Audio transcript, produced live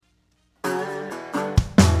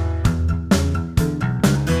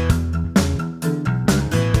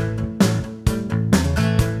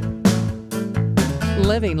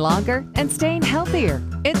living longer and staying healthier.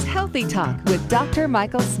 It's Healthy Talk with Dr.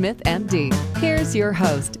 Michael Smith, MD. Here's your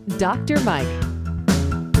host, Dr. Mike.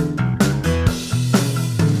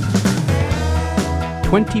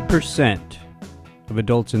 20% of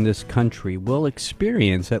adults in this country will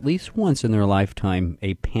experience at least once in their lifetime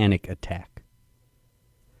a panic attack.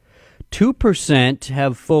 2%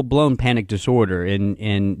 have full-blown panic disorder,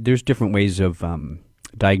 and there's different ways of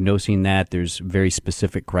diagnosing that. There's very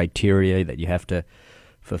specific criteria that you have to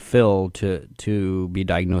fulfill to be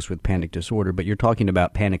diagnosed with panic disorder, but you're talking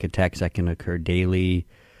about panic attacks that can occur daily,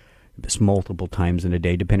 multiple times in a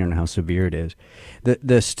day, depending on how severe it is.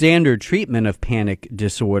 The standard treatment of panic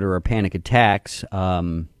disorder or panic attacks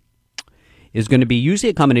is going to be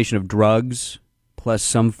usually a combination of drugs plus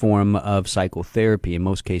some form of psychotherapy. In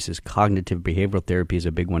most cases, cognitive behavioral therapy is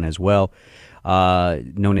a big one as well,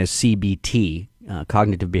 known as CBT.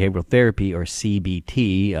 Cognitive behavioral therapy, or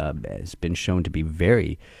CBT, has been shown to be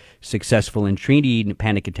very successful in treating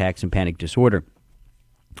panic attacks and panic disorder.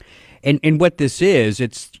 And what this is,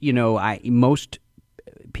 it's, most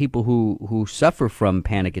people who suffer from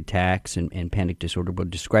panic attacks and panic disorder will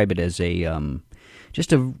describe it as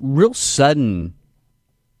just a real sudden,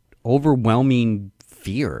 overwhelming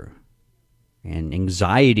fear and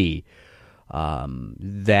anxiety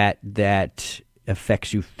that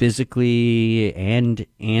affects you physically and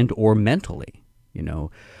or mentally.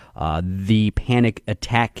 The panic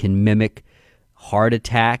attack can mimic heart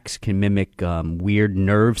attacks, can mimic weird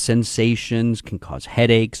nerve sensations, can cause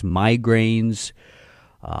headaches, migraines,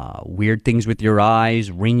 weird things with your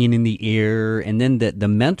eyes, ringing in the ear. And then the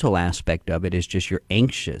mental aspect of it is just you're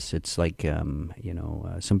anxious. It's like,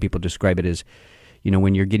 some people describe it as,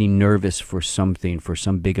 when you're getting nervous for something, for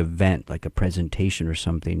some big event, like a presentation or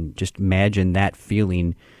something, just imagine that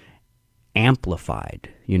feeling amplified,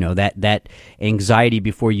 that anxiety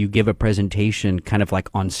before you give a presentation, kind of like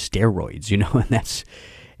on steroids,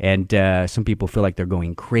 and some people feel like they're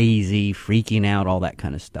going crazy, freaking out, all that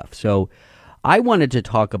kind of stuff. So I wanted to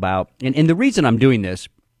talk about, and the reason I'm doing this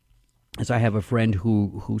is I have a friend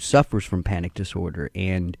who suffers from panic disorder,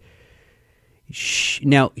 and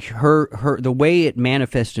now her the way it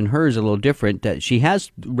manifests in her is a little different. That she has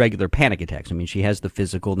regular panic attacks. I mean, she has the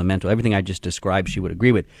physical, the mental, everything I just described. She would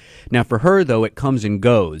agree with. Now, for her though, it comes and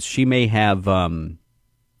goes. She may have, a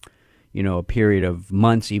period of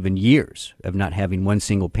months, even years, of not having one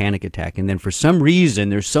single panic attack, and then for some reason,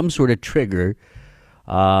 there's some sort of trigger.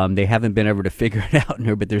 They haven't been able to figure it out in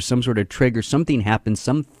her, but there's some sort of trigger. Something happens.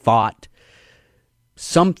 Some thought.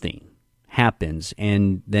 Something happens,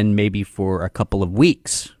 and then maybe for a couple of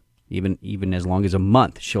weeks, even as long as a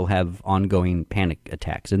month, she'll have ongoing panic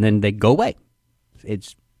attacks, and then they go away.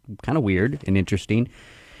 It's kind of weird and interesting.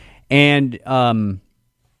 And I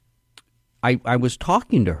was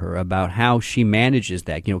talking to her about how she manages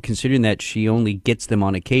that, considering that she only gets them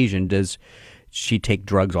on occasion. Does she take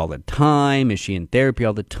drugs all the time? Is she in therapy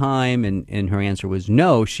all the time? And her answer was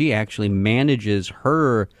no. She actually manages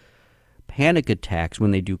her panic attacks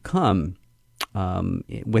when they do come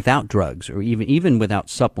without drugs or even without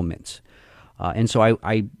supplements. And so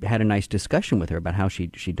I had a nice discussion with her about how she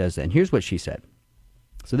does that. And here's what she said.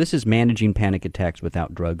 So this is managing panic attacks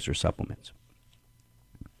without drugs or supplements.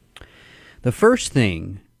 The first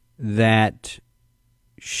thing that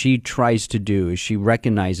she tries to do is she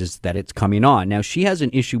recognizes that it's coming on. Now, she has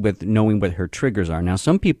an issue with knowing what her triggers are. Now,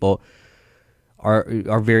 some people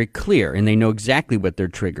are very clear, and they know exactly what their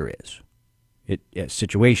trigger is. A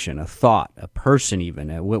situation, a thought, a person even,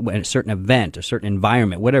 a certain event, a certain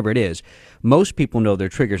environment, whatever it is. Most people know their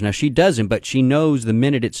triggers. Now, she doesn't, but she knows the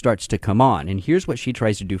minute it starts to come on. And here's what she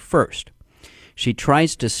tries to do first. She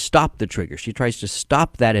tries to stop the trigger. She tries to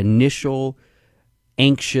stop that initial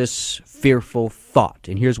anxious, fearful thought.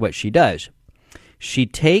 And here's what she does. She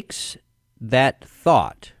takes that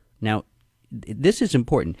thought. Now, this is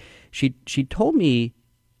important. She told me,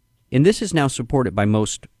 and this is now supported by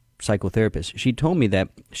most psychotherapist, she told me that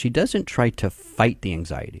she doesn't try to fight the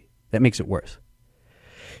anxiety. That makes it worse.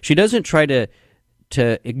 She doesn't try to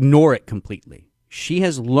ignore it completely. She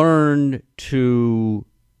has learned to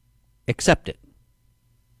accept it.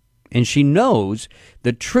 And she knows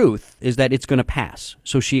the truth is that it's going to pass.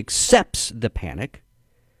 So she accepts the panic.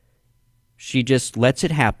 She just lets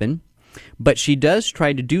it happen. But she does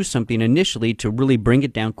try to do something initially to really bring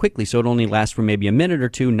it down quickly, so it only lasts for maybe a minute or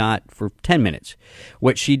two, not for 10 minutes.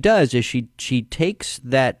 What she does is she takes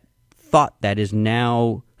that thought that is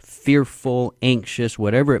now fearful, anxious,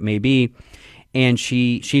 whatever it may be, and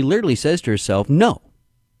she literally says to herself, no.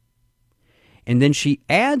 And then she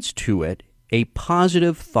adds to it a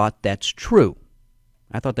positive thought that's true.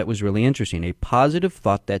 I thought that was really interesting, a positive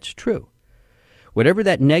thought that's true. Whatever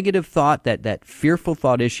that negative thought, that fearful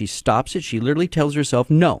thought is, she stops it. She literally tells herself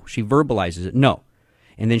no. She verbalizes it, no.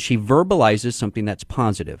 And then she verbalizes something that's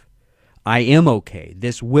positive. I am okay.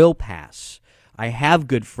 This will pass. I have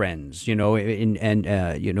good friends, maybe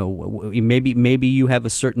you have a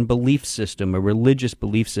certain belief system, a religious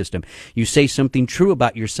belief system. You say something true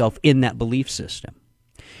about yourself in that belief system.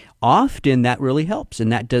 Often that really helps,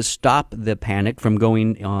 and that does stop the panic from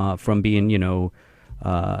going from being,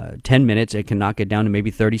 10 minutes. It can knock it down to maybe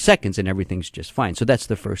 30 seconds, and everything's just fine. So that's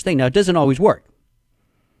the first thing. Now, it doesn't always work.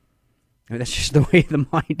 That's just the way the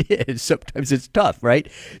mind is. Sometimes it's tough, right?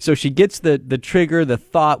 So she gets the trigger, the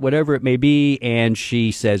thought, whatever it may be, and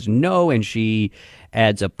she says no, and she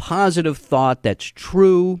adds a positive thought that's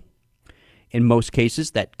true. In most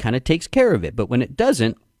cases, that kind of takes care of it. But when it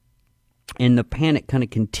doesn't, and the panic kind of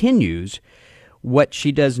continues, what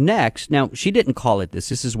she does next, now, she didn't call it this.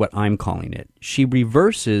 This is what I'm calling it. She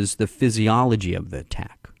reverses the physiology of the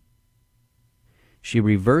attack. She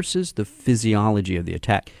reverses the physiology of the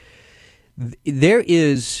attack. There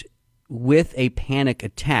is, with a panic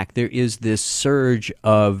attack, there is this surge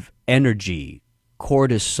of energy,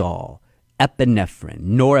 cortisol, epinephrine,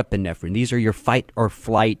 norepinephrine. These are your fight or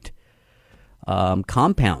flight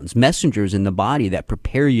compounds, messengers in the body that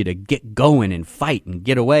prepare you to get going and fight and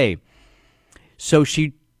get away. So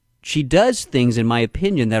she does things, in my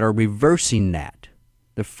opinion, that are reversing that.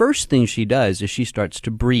 The first thing she does is she starts to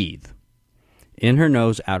breathe in her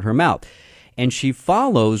nose, out her mouth. And she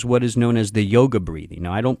follows what is known as the yoga breathing.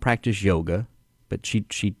 Now, I don't practice yoga, but she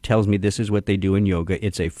tells me this is what they do in yoga.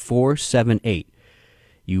 It's a 4-7-8.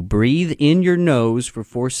 You breathe in your nose for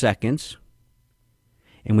 4 seconds.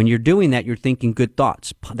 And when you're doing that, you're thinking good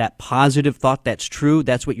thoughts. That positive thought that's true,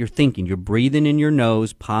 that's what you're thinking. You're breathing in your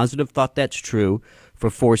nose, positive thought that's true, for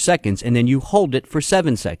 4 seconds. And then you hold it for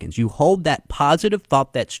 7 seconds. You hold that positive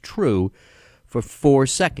thought that's true for 4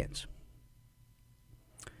 seconds.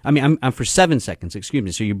 I'm for 7 seconds, excuse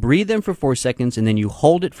me. So you breathe in for 4 seconds, and then you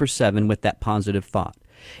hold it for 7 with that positive thought.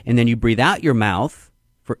 And then you breathe out your mouth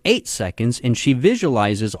for 8 seconds, and she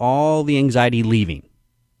visualizes all the anxiety leaving.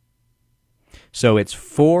 So it's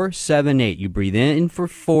 4-7-8. You breathe in for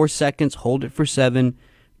 4 seconds, hold it for 7,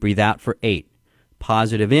 breathe out for 8.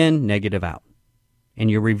 Positive in, negative out. And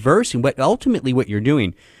you're reversing what you're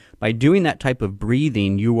doing. By doing that type of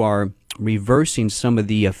breathing, you are reversing some of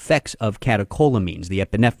the effects of catecholamines, the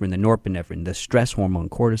epinephrine, the norepinephrine, the stress hormone,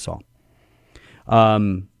 cortisol.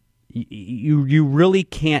 You really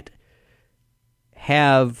can't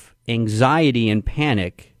have anxiety and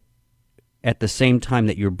panic at the same time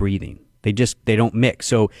that you're breathing. They don't mix.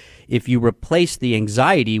 So if you replace the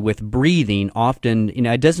anxiety with breathing, often,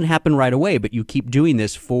 it doesn't happen right away, but you keep doing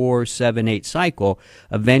this 4-7-8 cycle,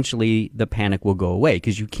 eventually the panic will go away,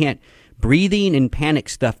 because you can't. Breathing and panic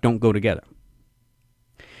stuff don't go together.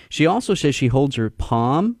 She also says she holds her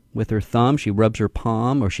palm with her thumb. She rubs her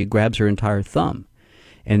palm, or she grabs her entire thumb.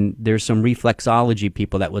 And there's some reflexology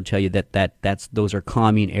people that will tell you that's those are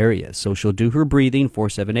calming areas. So she'll do her breathing,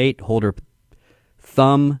 4-7-8, hold her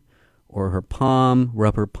thumb or her palm,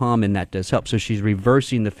 rub her palm, and that does help. So she's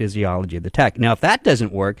reversing the physiology of the attack. Now, if that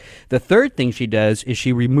doesn't work, the third thing she does is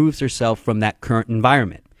she removes herself from that current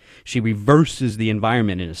environment. She reverses the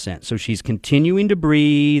environment in a sense. So she's continuing to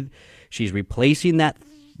breathe. She's replacing the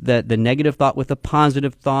negative thought with a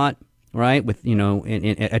positive thought, right? With,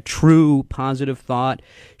 a true positive thought.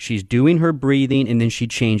 She's doing her breathing, and then she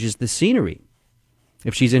changes the scenery.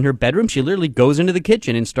 If she's in her bedroom, she literally goes into the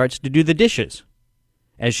kitchen and starts to do the dishes.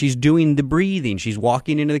 As she's doing the breathing, she's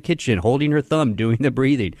walking into the kitchen, holding her thumb, doing the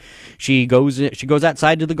breathing. She goes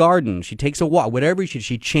outside to the garden. She takes a walk. Whatever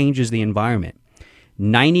she changes the environment.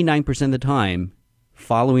 99% of the time,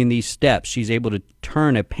 following these steps, she's able to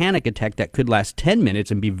turn a panic attack that could last 10 minutes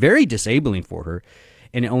and be very disabling for her,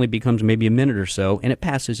 and it only becomes maybe a minute or so, and it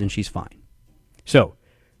passes and she's fine. So,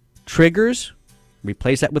 triggers,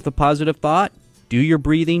 replace that with a positive thought, do your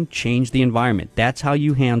breathing, change the environment. That's how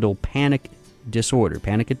you handle panic disorder,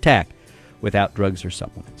 panic attack, without drugs or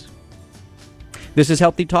supplements. This is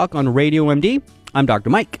Healthy Talk on Radio MD. I'm Dr.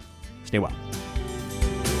 Mike. Stay well.